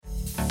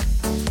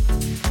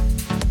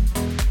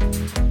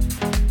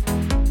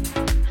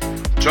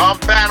Tom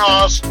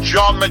Panos,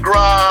 John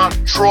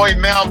McGrath, Troy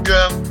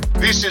Malcolm.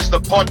 This is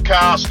the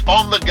podcast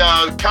on the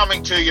go,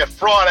 coming to you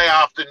Friday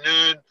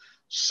afternoon.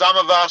 Some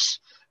of us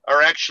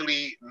are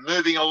actually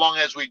moving along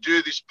as we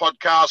do this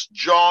podcast.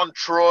 John,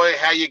 Troy,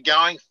 how you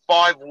going?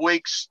 5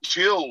 weeks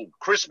till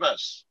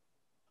Christmas.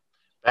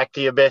 Back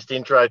to your best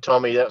intro,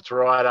 Tommy. That's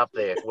right up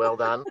there. Well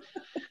done.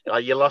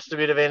 You lost a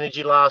bit of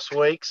energy last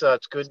week, so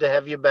it's good to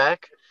have you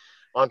back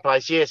on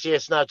pace.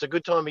 Yes. No, it's a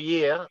good time of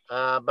year,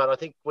 but I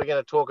think we're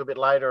going to talk a bit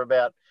later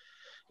about,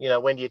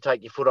 when do you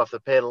take your foot off the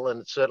pedal, and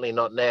it's certainly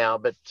not now.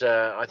 But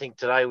I think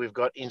today we've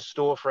got in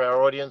store for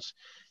our audience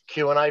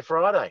Q&A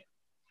Friday.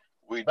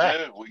 We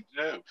do.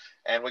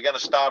 And we're going to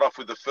start off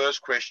with the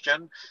first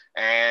question.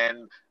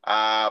 And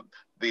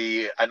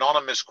the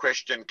anonymous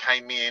question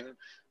came in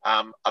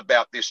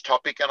about this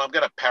topic, and I'm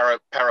going to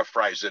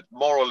paraphrase it.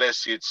 More or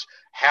less, it's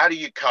how do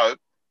you cope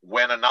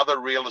when another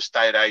real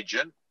estate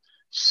agent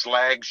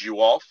slags you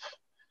off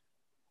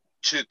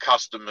to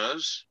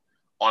customers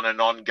on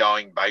an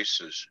ongoing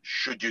basis?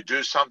 Should you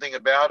do something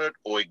about it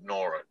or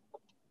ignore it?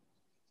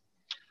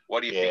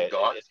 What do you think,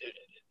 guys?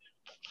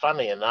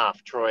 Funnily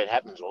enough, Troy, it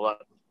happens a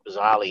lot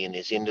bizarrely in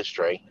this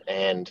industry,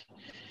 and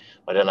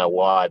I don't know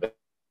why, but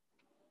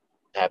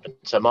it happens.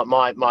 So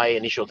my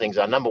initial things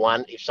are, number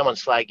one, if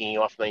someone's slagging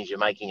you off means you're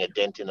making a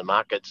dent in the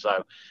market,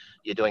 so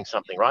you're doing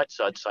something right.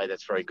 So I'd say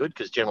that's very good,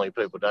 because generally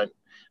people don't,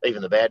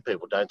 even the bad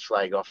people don't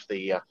slag off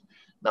the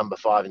number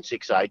 5 and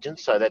 6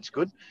 agents, so that's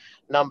good.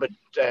 And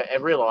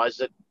realise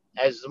that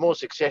as the more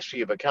successful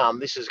you become,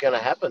 this is going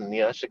to happen.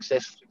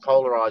 Success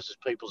polarises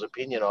people's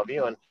opinion of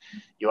you, and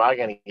you are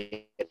going to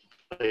get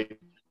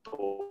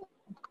people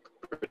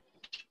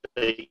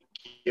critique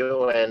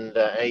you and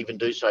even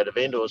do so to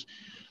vendors.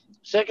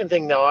 Second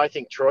thing, though, I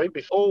think, Troy,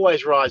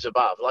 always rise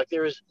above. Like,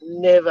 there is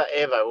never,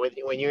 ever,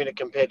 when you're in a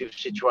competitive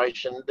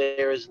situation,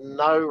 there is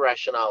no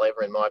rationale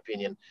ever, in my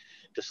opinion,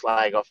 to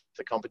slag off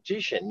the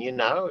competition.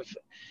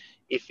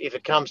 If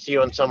it comes to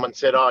you and someone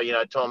said,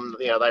 Tom,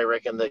 they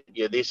reckon that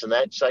you're this and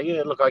that, so,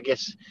 look, I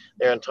guess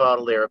they're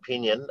entitled to their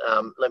opinion.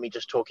 Let me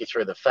just talk you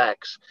through the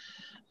facts.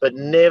 But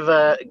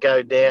never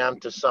go down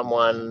to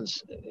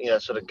someone's,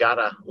 sort of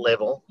gutter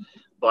level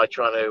by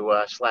trying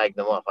to slag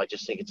them off. I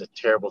just think it's a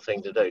terrible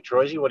thing to do.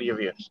 Troy, what are your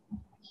views?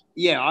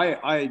 Yeah,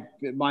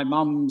 my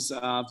mum's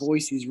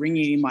voice is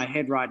ringing in my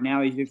head right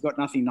now. If you've got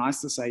nothing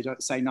nice to say,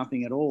 don't say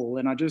nothing at all.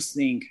 And I just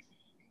think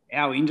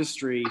our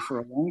industry for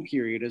a long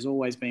period has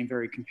always been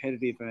very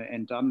competitive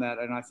and done that.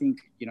 And I think,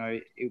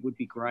 it would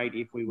be great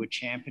if we were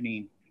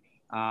championing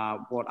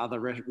what other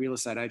real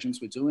estate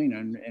agents were doing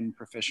and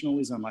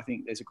professionalism. I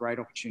think there's a great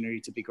opportunity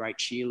to be great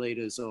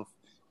cheerleaders of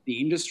the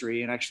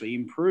industry and actually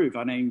improve.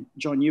 I mean,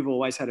 John, you've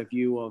always had a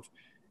view of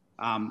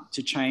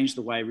to change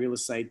the way real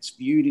estate's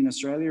viewed in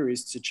Australia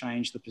is to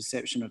change the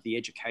perception of the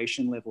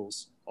education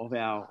levels of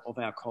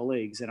our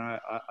colleagues. And I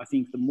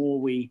think the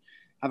more we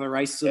have a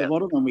race to the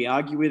bottom and we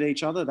argue with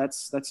each other,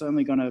 that's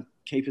only going to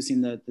keep us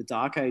in the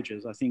dark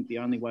ages. I think the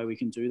only way we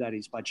can do that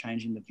is by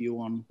changing the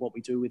view on what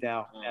we do with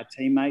our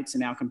teammates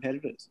and our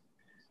competitors.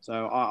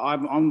 So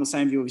I'm on the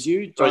same view as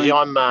you. Look,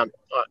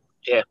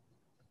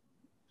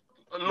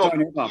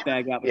 don't ever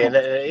bag out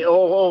the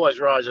always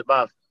rise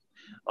above.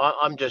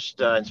 I'm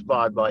just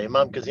inspired by your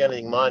mum, because the only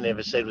thing mine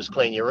ever said was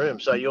clean your room.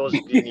 So yours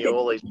is giving you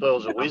all these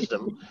pearls of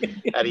wisdom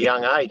at a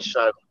young age.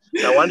 So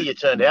no wonder you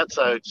turned out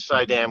so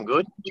damn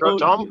good.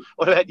 Tom,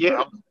 what about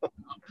you?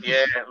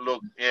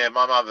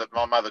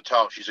 My mother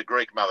told, she's a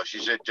Greek mother, she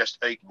said, just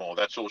eat more.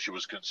 That's all she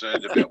was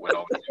concerned about when I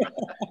was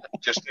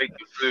just eat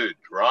the food,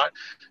 right?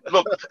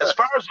 Look, as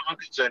far as I'm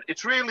concerned,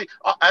 it's really,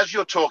 as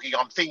you're talking,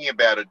 I'm thinking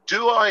about it.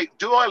 Do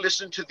I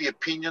listen to the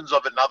opinions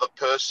of another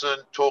person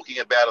talking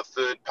about a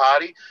third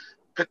party?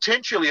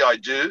 Potentially I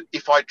do,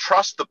 if I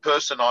trust the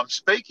person I'm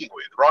speaking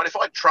with, right? If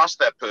I trust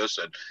that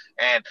person.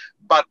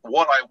 But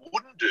what I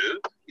wouldn't do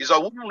is I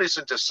wouldn't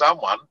listen to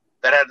someone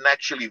that had an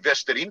actually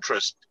vested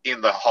interest in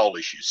the whole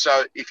issue.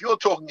 So if you're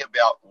talking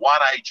about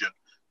one agent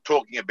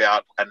talking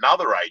about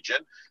another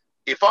agent,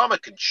 if I'm a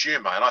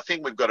consumer, and I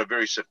think we've got a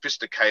very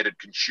sophisticated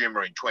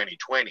consumer in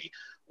 2020,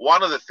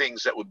 one of the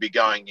things that would be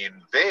going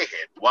in their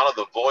head, one of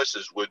the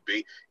voices would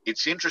be,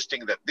 it's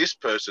interesting that this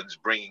person's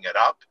bringing it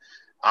up.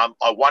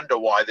 I wonder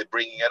why they're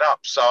bringing it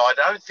up. So I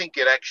don't think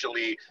it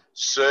actually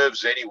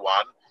serves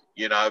anyone,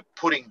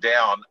 putting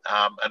down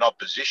an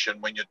opposition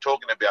when you're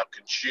talking about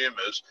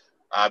consumers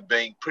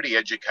being pretty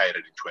educated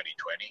in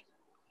 2020.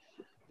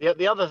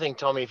 The other thing,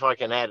 Tommy, if I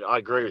can add, I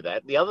agree with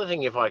that. The other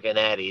thing, if I can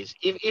add, is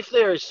if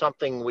there is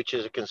something which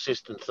is a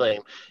consistent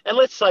theme, and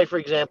let's say, for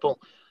example,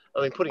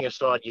 I mean, putting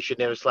aside you should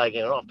never slag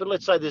anyone off, but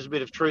let's say there's a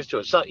bit of truth to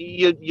it. So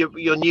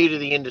you're new to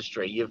the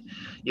industry.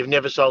 You've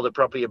never sold a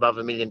property above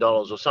 $1 million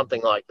or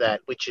something like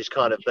that, which is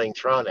kind of being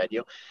thrown at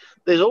you.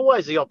 There's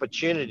always the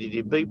opportunity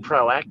to be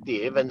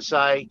proactive and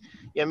say,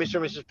 Mr.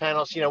 and Mrs.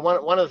 Panos,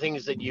 one of the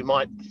things that you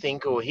might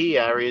think or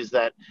hear is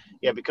that,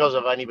 because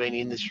I've only been in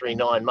the industry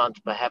 9 months,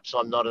 perhaps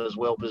I'm not as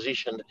well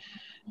positioned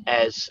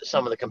as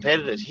some of the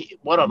competitors.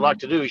 What I'd like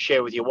to do is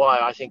share with you why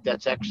I think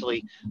that's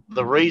actually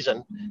the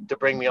reason to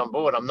bring me on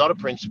board. I'm not a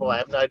principal. I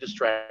have no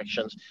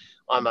distractions.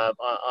 I'm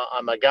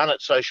a gun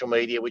at social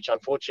media, which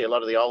unfortunately a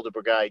lot of the older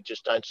brigade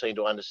just don't seem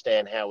to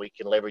understand how we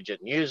can leverage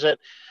it and use it.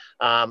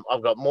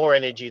 I've got more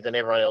energy than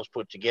everyone else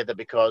put together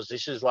because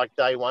this is like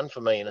day one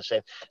for me in a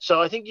sense.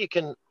 So I think you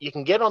can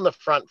get on the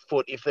front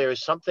foot if there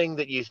is something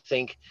that you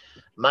think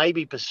may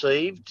be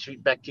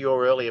perceived, back to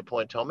your earlier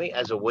point, Tommy,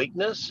 as a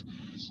weakness,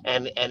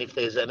 and if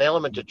there's an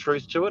element of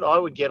truth to it, I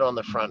would get on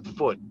the front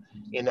foot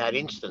in that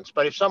instance.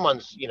 But if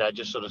someone's,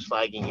 just sort of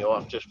slagging you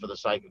off just for the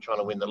sake of trying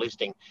to win the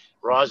listing,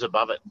 rise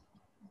above it.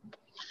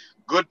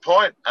 Good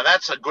point. And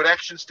that's a good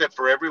action step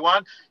for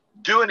everyone.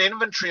 Do an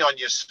inventory on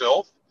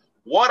yourself.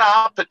 What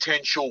are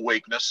potential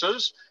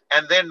weaknesses?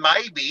 And then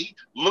maybe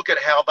look at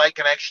how they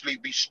can actually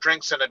be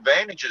strengths and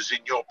advantages in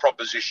your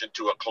proposition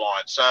to a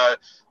client. So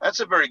that's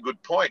a very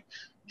good point.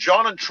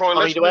 John and Troy,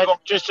 Tommy,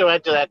 just to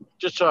add to that,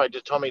 because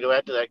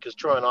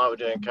Troy and I were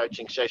doing a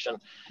coaching session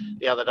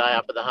the other day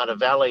up at the Hunter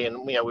Valley,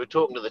 and we were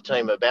talking to the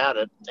team about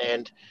it.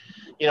 And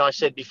I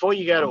said, before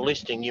you go to a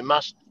listing, you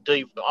must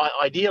do,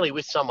 ideally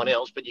with someone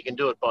else, but you can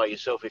do it by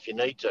yourself if you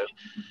need to.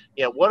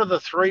 What are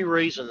the 3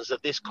 reasons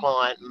that this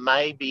client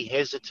may be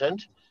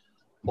hesitant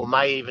or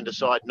may even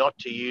decide not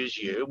to use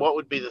you? What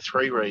would be the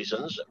 3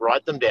 reasons?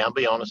 Write them down,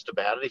 be honest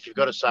about it. If you've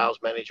got a sales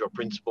manager or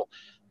principal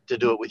to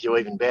do it with you,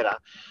 even better.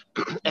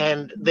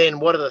 And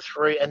then what are the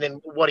 3, and then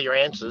what are your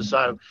answers?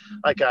 So,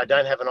 okay, I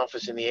don't have an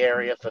office in the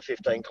area for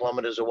 15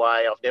 kilometres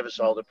away. I've never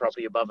sold a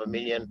property above $1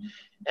 million,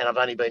 and I've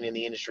only been in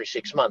the industry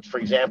 6 months, for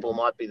example,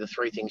 might be the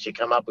 3 things you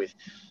come up with.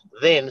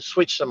 Then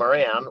switch them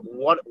around.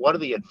 What are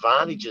the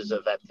advantages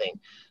of that thing?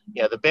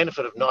 The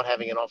benefit of not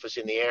having an office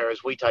in the area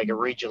is we take a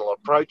regional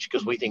approach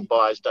because we think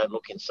buyers don't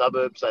look in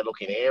suburbs, they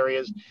look in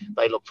areas,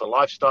 they look for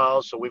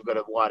lifestyles. So we've got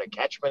a wider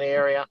catchment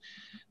area,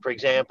 for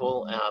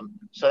example.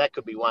 So that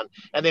could be one.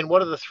 And then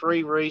what are the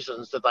 3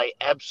 reasons that they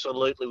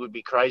absolutely would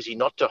be crazy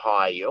not to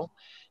hire you?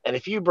 And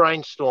if you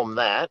brainstorm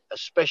that,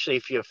 especially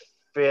if you're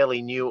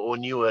fairly new or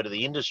newer to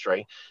the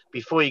industry,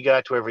 before you go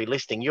to every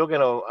listing, you're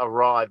going to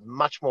arrive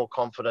much more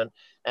confident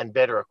and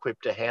better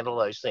equipped to handle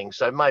those things.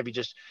 So maybe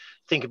just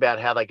think about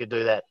how they could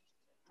do that.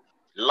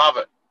 Love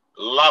it.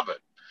 Love it.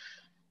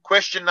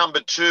 Question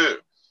number 2.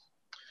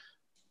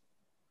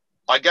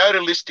 I go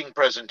to listing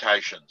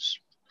presentations.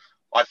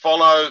 I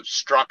follow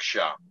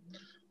structure.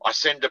 I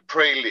send a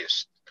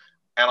pre-list,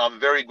 and I'm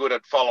very good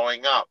at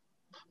following up.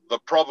 The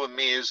problem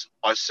is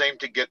I seem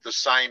to get the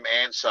same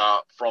answer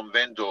from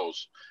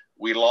vendors.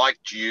 We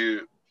liked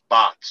you,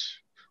 but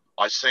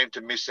I seem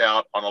to miss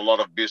out on a lot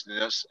of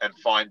business and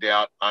find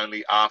out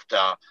only after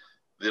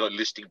the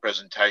listing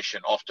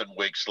presentation, often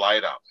weeks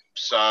later.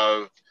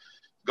 So,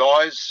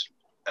 guys,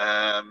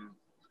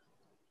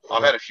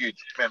 I've had a few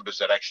members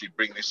that actually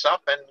bring this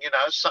up, and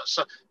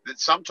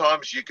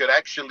sometimes you could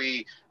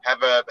actually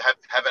have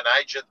an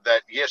agent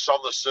that, yes, on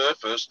the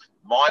surface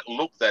might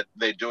look that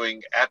they're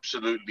doing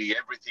absolutely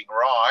everything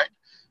right,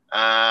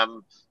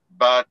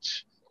 but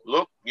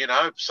look,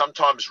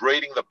 sometimes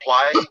reading the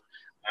play.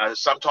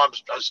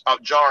 Sometimes,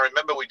 John, I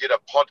remember we did a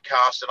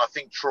podcast, and I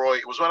think Troy,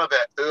 it was one of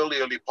our early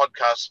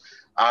podcasts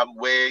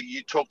where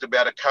you talked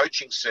about a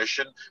coaching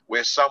session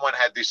where someone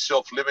had this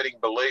self-limiting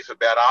belief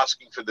about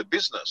asking for the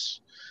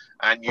business,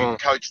 and you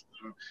coached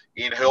them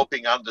in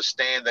helping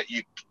understand that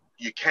you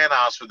can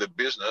ask for the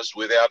business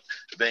without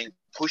being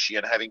pushy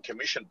and having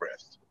commission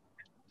breath.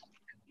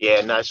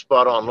 Yeah, no,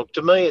 spot on. Look,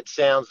 to me, it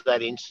sounds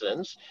that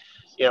instance.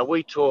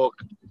 We talk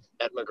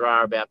at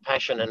McGrath about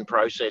passion and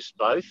process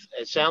both.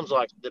 It sounds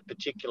like the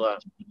particular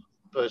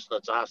person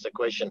that's asked the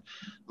question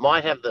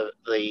might have the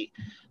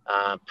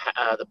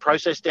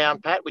process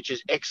down pat, which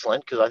is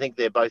excellent because I think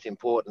they're both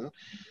important.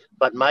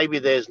 But maybe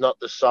there's not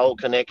the soul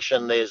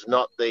connection, there's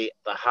not the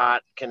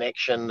heart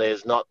connection,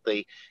 there's not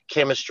the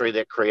chemistry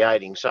they're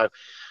creating. So,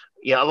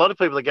 a lot of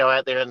people that go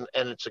out there, and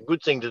it's a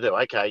good thing to do.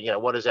 Okay,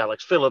 what does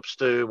Alex Phillips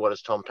do? What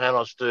does Tom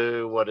Panos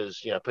do? What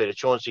does Peter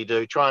Chauncey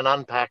do? Try and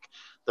unpack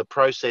the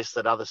process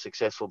that other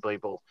successful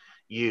people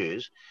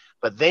use.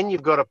 But then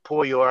you've got to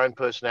pour your own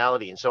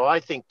personality in. So I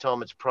think,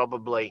 Tom, it's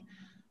probably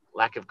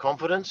lack of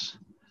confidence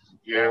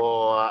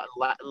or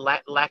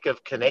lack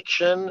of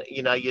connection.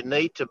 You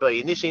need to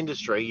be, in this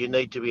industry, you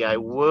need to be a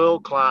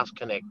world-class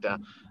connector,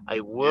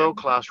 a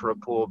world-class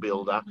rapport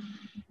builder.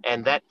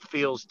 And that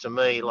feels to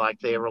me like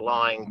they're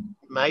relying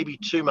maybe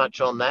too much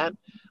on that,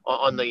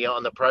 on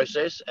the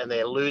process, and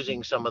they're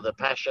losing some of the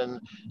passion,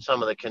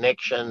 some of the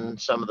connection,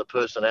 some of the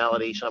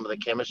personality, some of the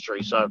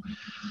chemistry. So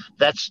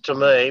that's, to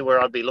me,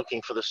 where I'd be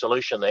looking for the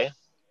solution there.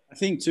 I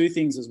think 2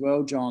 things as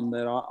well, John,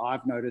 that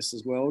I've noticed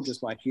as well,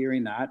 just by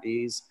hearing that,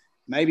 is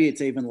maybe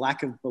it's even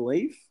lack of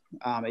belief.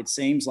 It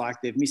seems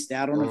like they've missed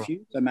out on a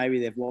few, so maybe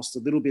they've lost a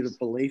little bit of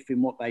belief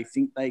in what they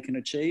think they can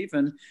achieve.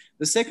 And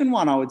the second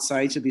one I would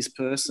say to this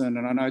person,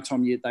 and I know,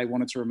 Tom, they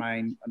wanted to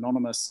remain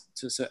anonymous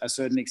to a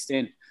certain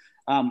extent,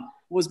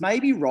 was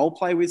maybe role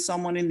play with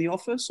someone in the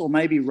office, or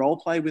maybe role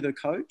play with a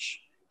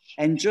coach,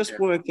 and just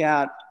work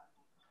out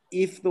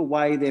if the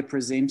way they're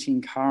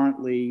presenting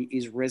currently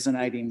is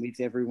resonating with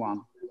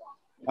everyone.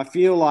 I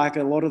feel like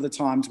a lot of the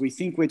times we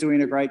think we're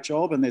doing a great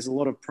job and there's a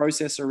lot of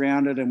process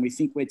around it and we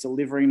think we're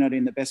delivering it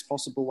in the best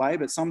possible way,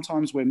 but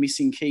sometimes we're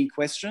missing key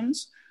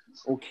questions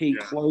or key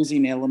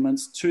closing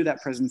elements to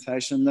that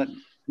presentation that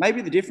may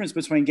be the difference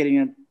between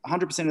getting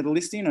 100% of the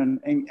listing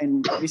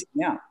and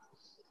missing out.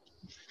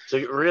 So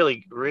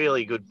really,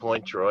 really good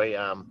point, Troy.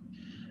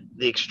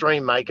 The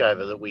extreme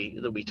makeover that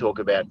we talk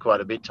about quite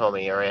a bit,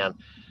 Tommy, around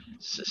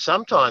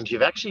sometimes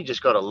you've actually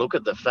just got to look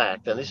at the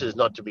fact, and this is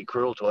not to be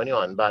cruel to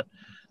anyone, but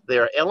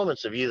there are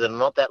elements of you that are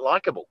not that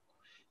likable.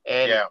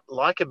 And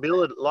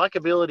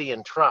likability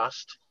and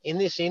trust in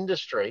this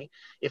industry,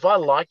 if I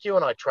like you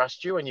and I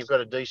trust you and you've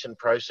got a decent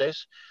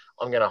process,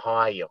 I'm going to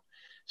hire you.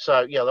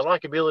 So, the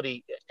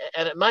likability,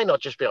 and it may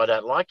not just be I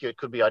don't like you, it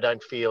could be I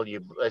don't feel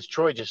you, as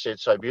Troy just said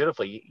so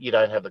beautifully, you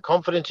don't have the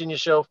confidence in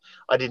yourself.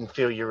 I didn't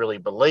feel you really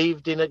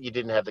believed in it. You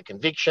didn't have the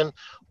conviction,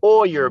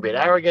 or you're a bit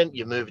arrogant.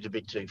 You moved a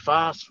bit too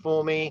fast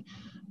for me.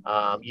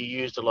 You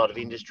used a lot of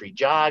industry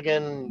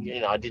jargon.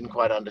 I didn't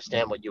quite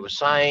understand what you were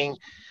saying.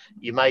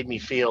 You made me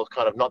feel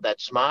kind of not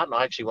that smart, and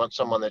I actually want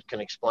someone that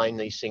can explain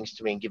these things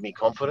to me and give me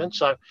confidence.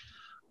 So,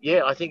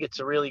 I think it's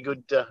a really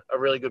good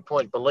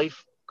point.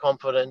 Belief,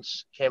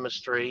 confidence,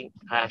 chemistry,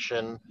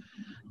 passion,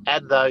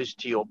 add those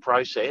to your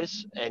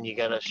process and you're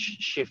going to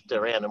shift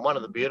around. And one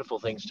of the beautiful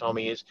things,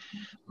 Tommy, is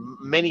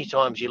many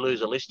times you lose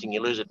a listing, you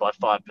lose it by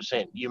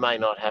 5%. You may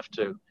not have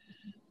to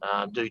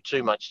do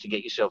too much to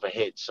get yourself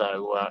ahead.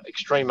 So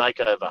extreme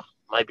makeover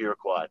may be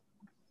required.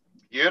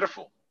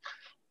 Beautiful.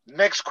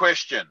 Next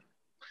question.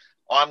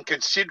 I'm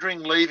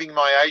considering leaving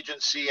my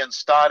agency and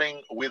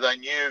starting with a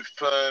new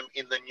firm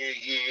in the new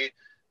year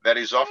that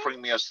is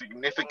offering me a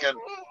significant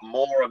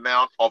more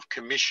amount of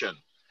commission.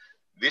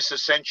 This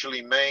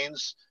essentially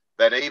means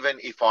that even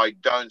if I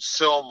don't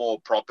sell more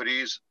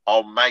properties,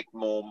 I'll make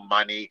more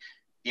money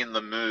in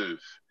the move.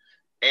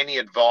 Any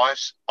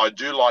advice? I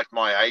do like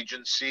my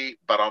agency,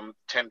 but I'm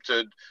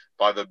tempted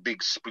by the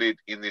big split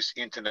in this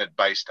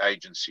internet-based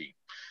agency.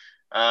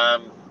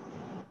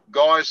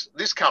 Guys,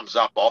 this comes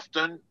up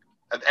often.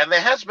 And there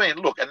has been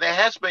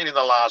in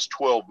the last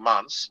 12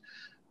 months,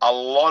 a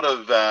lot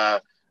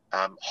of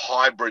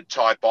hybrid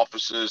type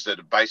offices that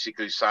are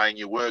basically saying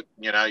you work,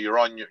 you're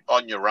on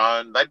your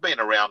own. They've been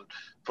around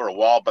for a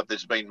while, but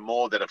there's been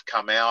more that have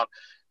come out.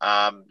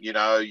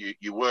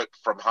 You work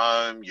from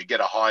home, you get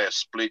a higher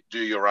split, do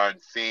your own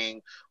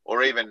thing,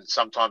 or even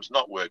sometimes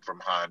not work from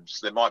home.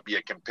 So there might be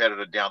a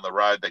competitor down the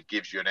road that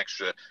gives you an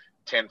extra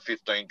 10,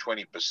 15,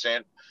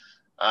 20%.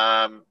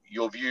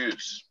 Your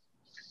views?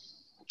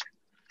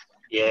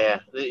 Yeah,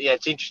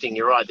 it's interesting.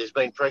 You're right. There's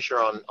been pressure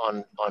on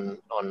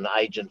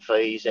agent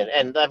fees,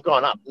 and they've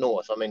gone up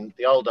north. I mean,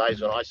 the old days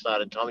when I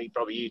started, Tommy,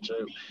 probably you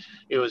too,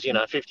 it was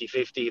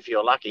 50-50 if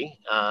you're lucky,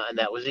 and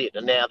that was it.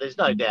 And now there's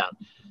no doubt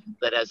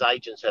that as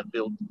agents have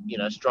built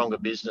stronger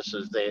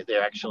businesses,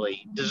 they're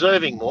actually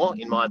deserving more,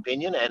 in my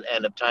opinion,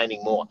 and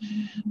obtaining more.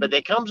 But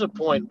there comes a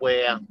point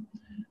where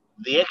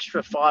the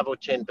extra 5 or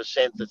 10%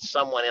 that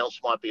someone else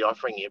might be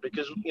offering you,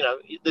 because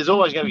there's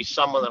always going to be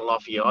someone that'll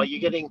offer you, you're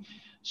getting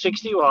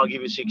 60, well, I'll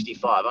give you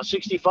 65. Or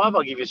 65,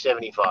 I'll give you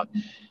 75.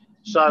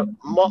 So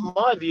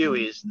my view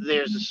is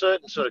there's a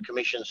certain sort of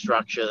commission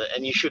structure,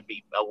 and you should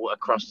be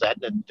across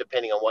that. And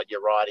depending on what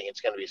you're writing,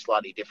 it's going to be a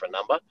slightly different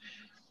number.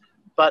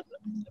 But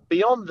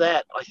beyond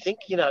that, I think,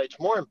 it's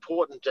more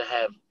important to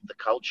have the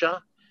culture,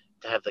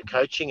 to have the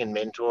coaching and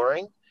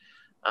mentoring.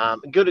 A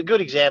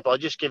good example, I'll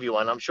just give you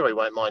one. I'm sure he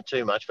won't mind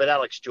too much, but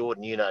Alex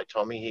Jordan,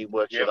 Tommy, he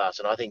works with us,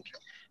 and I think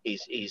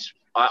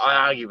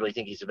I arguably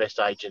think he's the best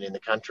agent in the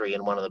country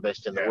and one of the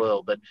best in the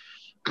world. But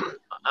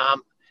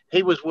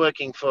he was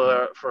working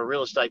for a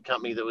real estate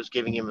company that was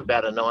giving him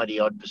about a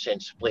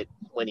 90-odd% split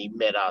when he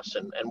met us.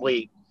 And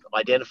we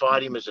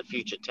identified him as a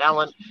future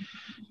talent.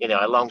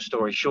 Long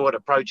story short,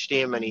 approached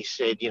him and he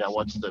said,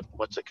 what's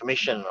the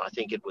commission? And I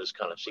think it was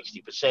kind of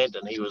 60%,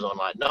 and he was on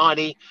like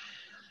 90.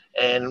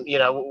 And,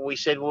 we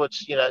said, well,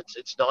 it's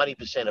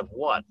 90% of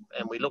what?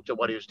 And we looked at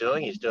what he was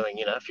doing. He's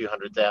doing, a few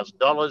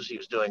 $100,000. He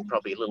was doing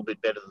probably a little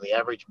bit better than the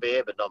average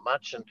bear, but not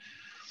much. And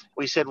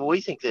we said, well, we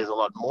think there's a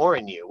lot more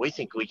in you. We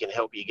think we can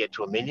help you get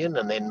to $1 million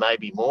and then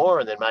maybe more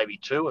and then maybe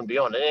 2 and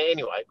beyond. And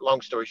anyway,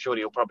 long story short,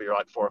 he'll probably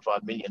write 4 or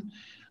 5 million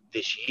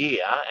this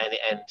year.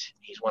 And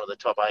he's one of the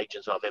top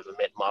agents I've ever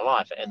met in my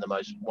life and the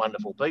most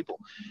wonderful people.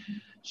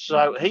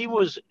 So he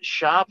was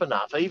sharp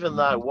enough, even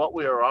though what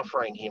we were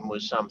offering him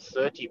was some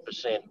 30%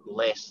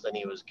 less than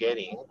he was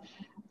getting.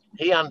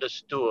 He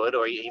understood,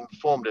 or he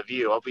formed a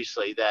view,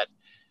 obviously, that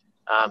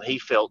he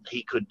felt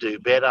he could do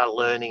better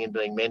learning and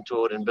being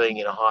mentored and being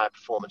in a higher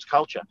performance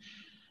culture.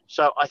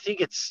 So I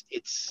think it's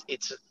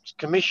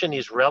commission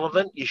is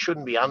relevant. You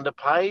shouldn't be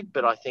underpaid,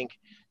 but I think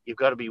you've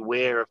got to be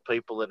aware of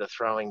people that are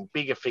throwing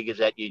bigger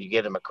figures at you to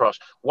get them across.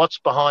 What's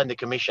behind the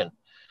commission?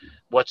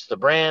 What's the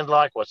brand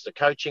like? What's the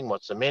coaching?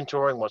 What's the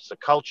mentoring? What's the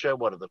culture?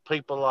 What are the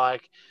people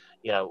like?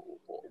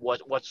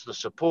 What's the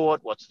support?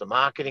 What's the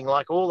marketing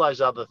like? All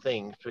those other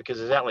things, because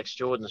as Alex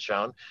Jordan's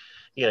shown,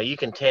 you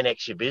can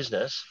 10x your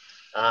business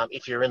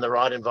if you're in the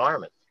right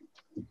environment.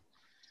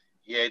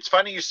 Yeah, it's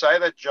funny you say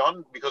that,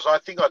 John, because I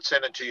think I'd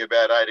sent it to you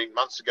about 18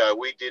 months ago.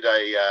 We did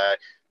a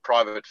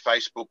private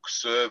Facebook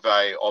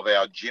survey of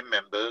our gym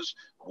members.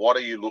 What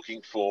are you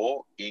looking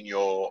for in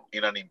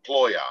an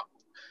employer?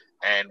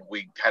 And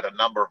we had a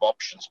number of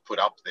options put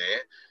up there.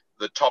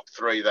 The top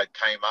three that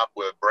came up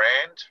were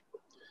brand,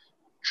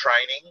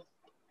 training,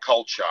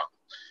 culture.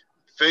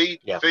 Fee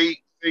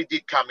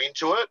did come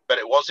into it, but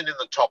it wasn't in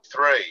the top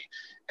three.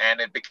 And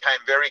it became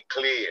very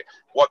clear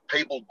what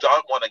people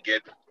don't want to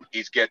get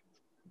is get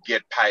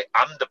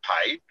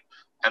underpaid.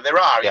 And there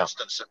are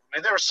instances. I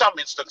mean, there are some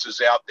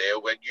instances out there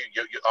when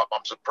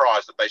I'm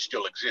surprised that they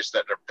still exist,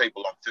 that there are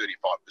people on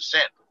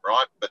 35%,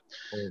 right? But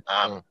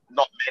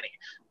not many.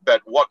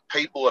 But what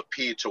people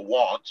appear to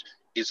want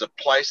is a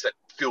place that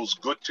feels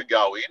good to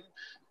go in.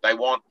 They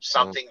want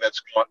something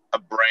that's got a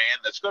brand,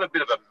 that's got a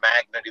bit of a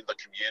magnet in the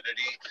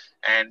community,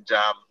 and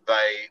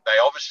they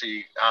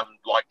obviously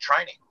like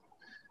training.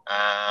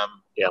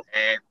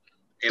 And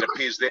it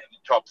appears they're in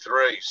the top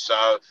three.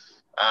 So,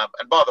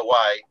 and by the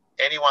way,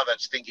 anyone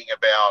that's thinking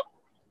about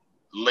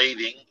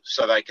leaving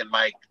so they can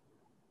make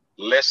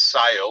less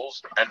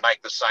sales and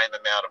make the same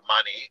amount of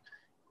money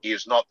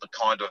is not the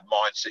kind of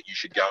mindset you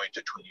should go into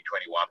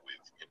 2021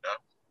 with, you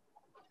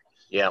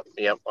know?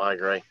 Yeah, I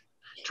agree.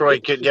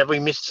 Troy, have we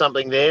missed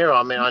something there?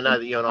 I mean, I know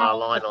that you and I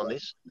align on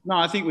this. No,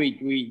 I think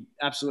we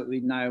absolutely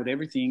nailed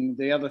everything.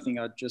 The other thing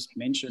I'd just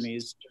mention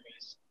is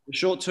the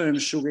short-term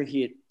sugar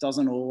hit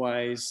doesn't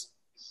always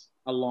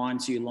align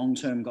to your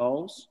long-term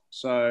goals.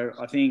 So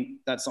I think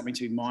that's something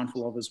to be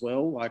mindful of as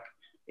well. Like,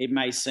 it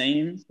may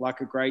seem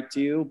like a great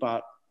deal,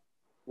 but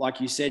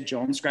like you said,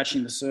 John,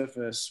 scratching the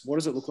surface, what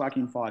does it look like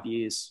in 5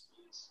 years?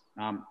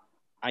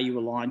 Are you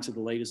aligned to the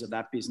leaders of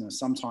that business?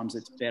 Sometimes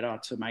it's better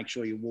to make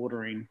sure you're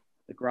watering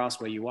the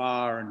grass where you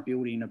are and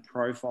building a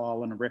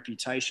profile and a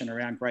reputation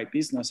around great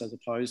business, as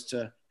opposed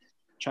to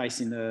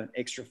chasing the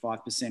extra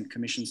 5%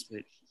 commission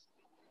split.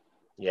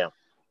 Yeah.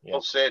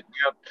 Well said.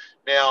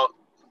 Now,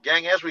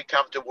 gang, as we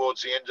come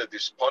towards the end of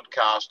this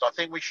podcast, I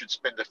think we should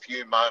spend a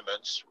few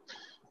moments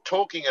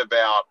talking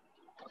about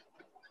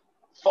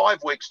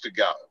 5 weeks to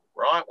go,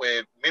 right?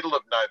 We're middle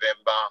of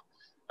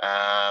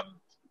November.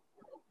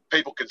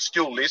 People can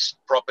still list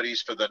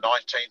properties for the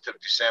 19th of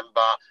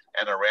December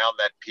and around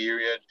that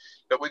period.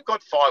 But we've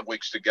got 5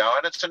 weeks to go,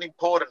 and it's an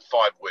important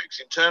 5 weeks.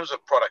 In terms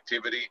of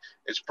productivity,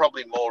 it's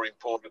probably more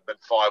important than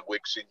 5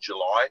 weeks in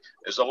July.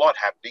 There's a lot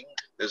happening.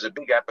 There's a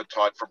big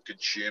appetite from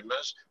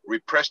consumers.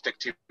 Repressed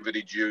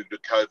activity due to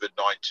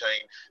COVID-19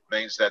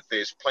 means that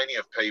there's plenty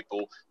of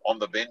people on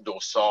the vendor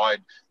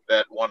side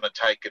that want to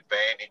take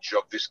advantage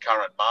of this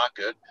current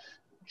market.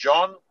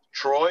 John,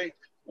 Troy,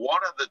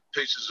 what are the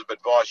pieces of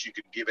advice you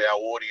could give our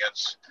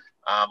audience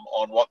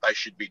on what they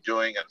should be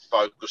doing and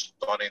focused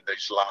on in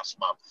this last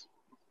month?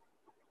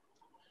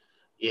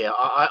 Yeah,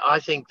 I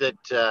think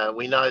that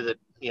we know that,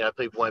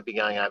 people won't be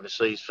going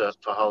overseas for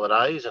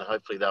holidays, and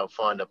hopefully they'll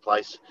find a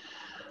place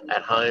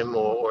at home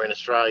or in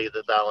Australia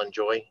that they'll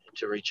enjoy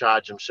to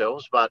recharge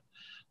themselves. But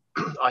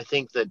I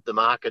think that the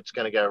market's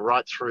going to go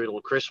right through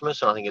till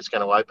Christmas, and I think it's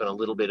going to open a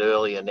little bit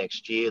earlier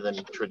next year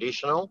than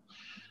traditional.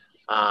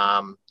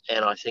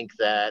 And I think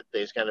that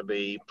there's going to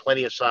be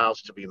plenty of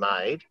sales to be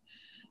made.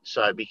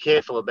 So be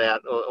careful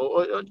about,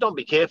 or not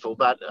be careful,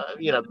 but,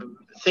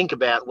 think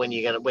about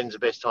when's the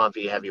best time for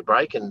you to have your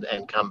break and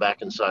come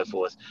back and so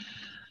forth.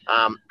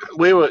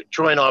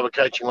 Troy and I were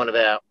coaching one of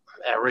our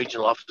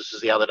regional offices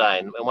the other day,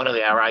 and one of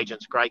our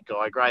agents, great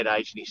guy, great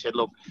agent, he said,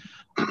 look,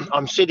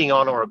 I'm sitting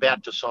on or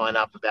about to sign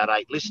up about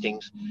 8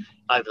 listings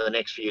over the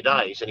next few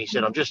days. And he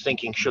said, I'm just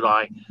thinking, should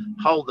I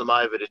hold them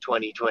over to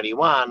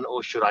 2021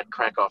 or should I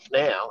crack off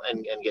now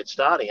and get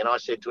starting? And I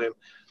said to him,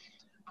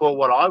 Paul,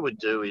 what I would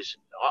do is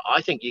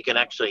I think you can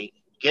actually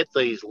get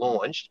these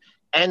launched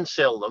and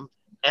sell them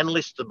and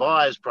list the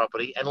buyer's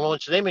property and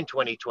launch them in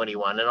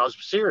 2021. And I was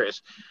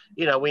serious.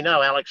 We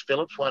know Alex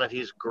Phillips, one of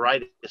his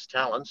greatest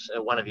talents,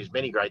 one of his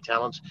many great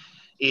talents,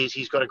 is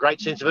he's got a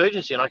great sense of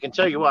urgency. And I can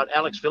tell you what,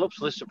 Alex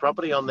Phillips lists a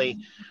property on the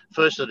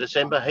 1st of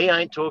December. He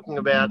ain't talking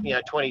about,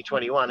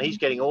 2021. He's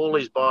getting all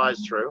his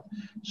buyers through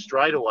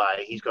straight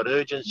away. He's got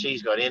urgency,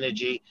 he's got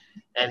energy,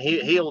 and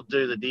he'll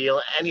do the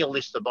deal and he'll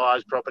list the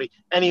buyer's property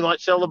and he might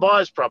sell the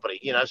buyer's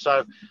property,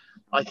 So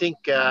I think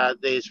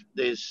there's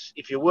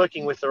if you're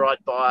working with the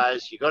right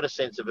buyers, you've got a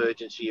sense of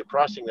urgency, you're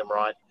pricing them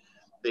right,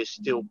 there's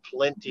still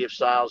plenty of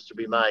sales to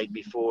be made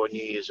before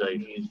New Year's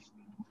Eve.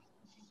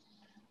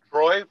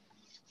 Troy?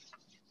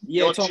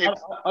 Yeah, Tom,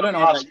 I don't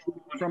know about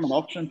you, from an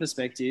option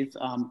perspective.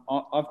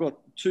 I've got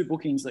 2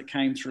 bookings that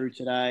came through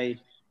today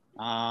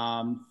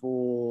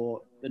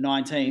for the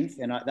 19th,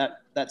 and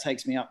that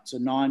takes me up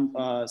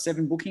to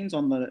 7 bookings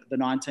on the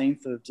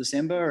 19th of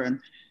December, and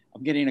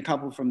I'm getting a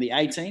couple from the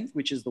 18th,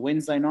 which is the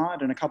Wednesday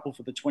night, and a couple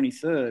for the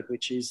 23rd,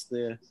 which is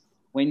the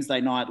Wednesday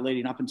night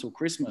leading up until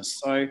Christmas.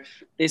 So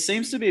there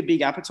seems to be a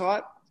big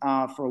appetite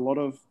for a lot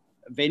of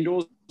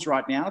vendors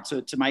right now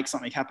to make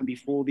something happen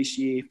before this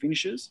year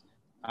finishes.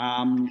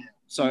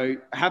 So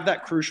have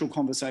that crucial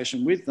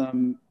conversation with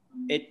them.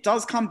 It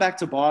does come back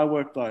to buyer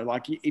work though.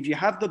 Like if you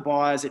have the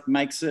buyers, it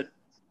makes it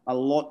a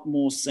lot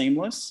more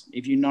seamless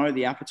if you know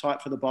the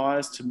appetite for the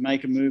buyers to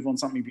make a move on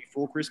something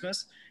before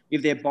Christmas.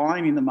 If they're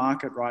buying in the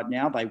market right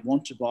now, they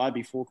want to buy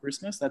before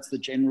Christmas. That's the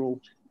general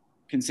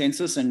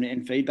consensus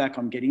and feedback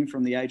I'm getting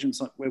from the agents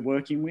that we're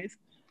working with.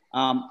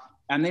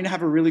 And then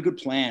have a really good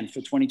plan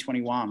for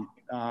 2021.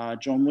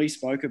 John, we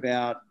spoke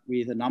about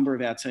with a number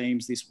of our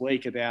teams this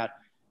week about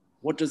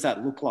what does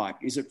that look like?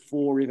 Is it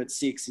 4? Is it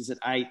 6? Is it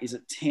 8? Is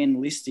it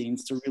 10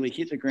 listings to really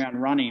hit the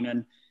ground running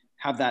and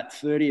have that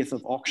 30th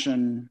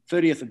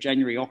of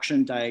January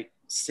auction date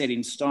set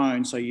in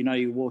stone, so you know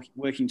you're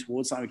working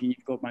towards something and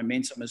you've got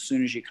momentum as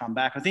soon as you come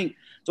back. I think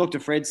Dr.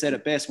 Fred said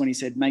it best when he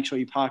said, make sure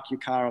you park your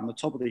car on the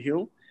top of the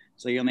hill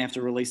so you only have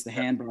to release the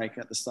handbrake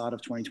at the start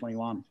of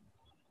 2021.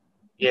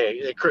 Yeah,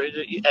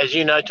 as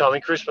you know,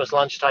 Tommy, Christmas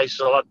lunch tastes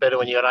a lot better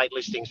when you got 8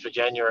 listings for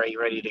January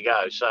ready to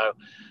go. So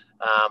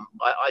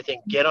I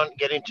think get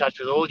in touch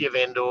with all your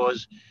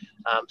vendors,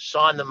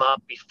 sign them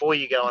up before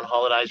you go on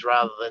holidays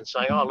rather than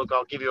saying, oh, look,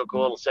 I'll give you a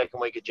call the second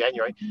week of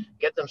January.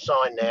 Get them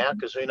signed now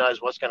because who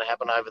knows what's going to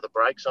happen over the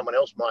break. Someone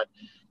else might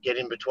get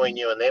in between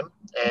you and them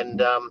and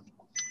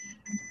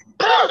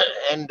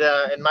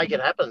make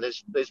it happen.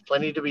 There's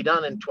plenty to be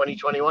done in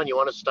 2021. You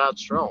want to start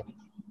strong.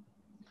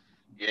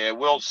 Yeah,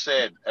 well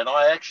said. And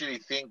I actually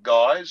think,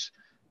 guys,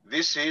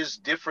 this is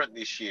different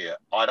this year.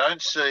 I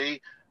don't see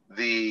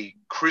the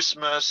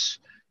Christmas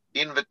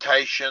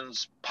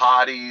invitations,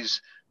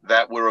 parties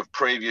that were of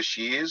previous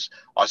years.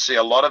 I see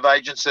a lot of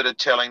agents that are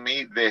telling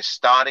me they're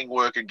starting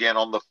work again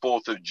on the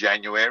 4th of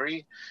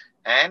January.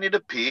 And it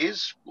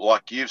appears,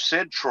 like you've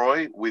said,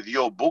 Troy, with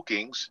your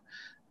bookings,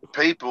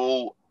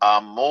 people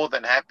are more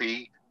than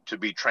happy to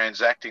be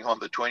transacting on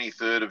the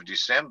 23rd of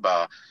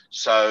December.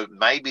 So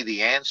maybe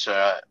the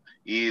answer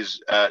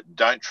is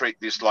don't treat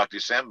this like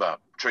December,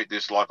 treat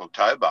this like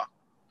October.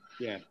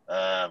 Yeah.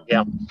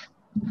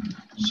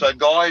 So,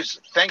 guys,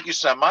 thank you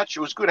so much. It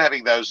was good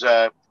having those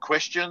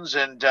questions,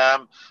 and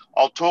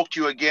I'll talk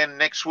to you again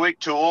next week.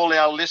 To all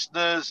our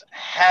listeners,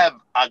 have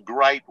a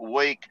great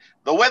week.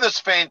 The weather's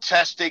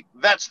fantastic.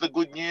 That's the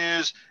good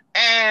news.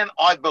 And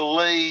I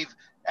believe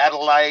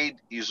Adelaide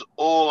is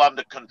all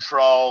under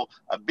control.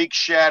 A big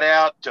shout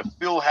out to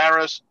Phil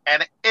Harris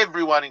and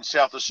everyone in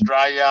South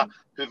Australia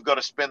who've got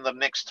to spend the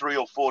next 3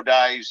 or 4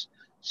 days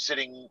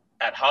sitting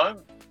at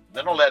home.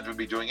 They're not allowed to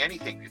be doing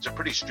anything. It's a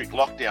pretty strict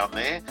lockdown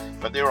there,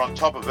 but they're on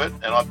top of it,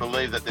 and I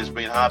believe that there's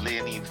been hardly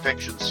any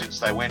infections since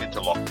they went into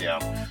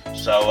lockdown.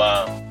 So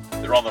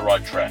they're on the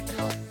right track.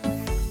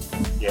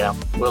 Yeah.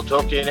 We'll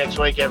talk to you next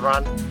week,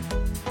 everyone.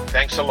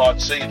 Thanks a lot.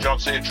 See you, John.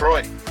 See you,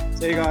 Troy.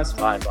 See you guys.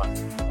 Bye.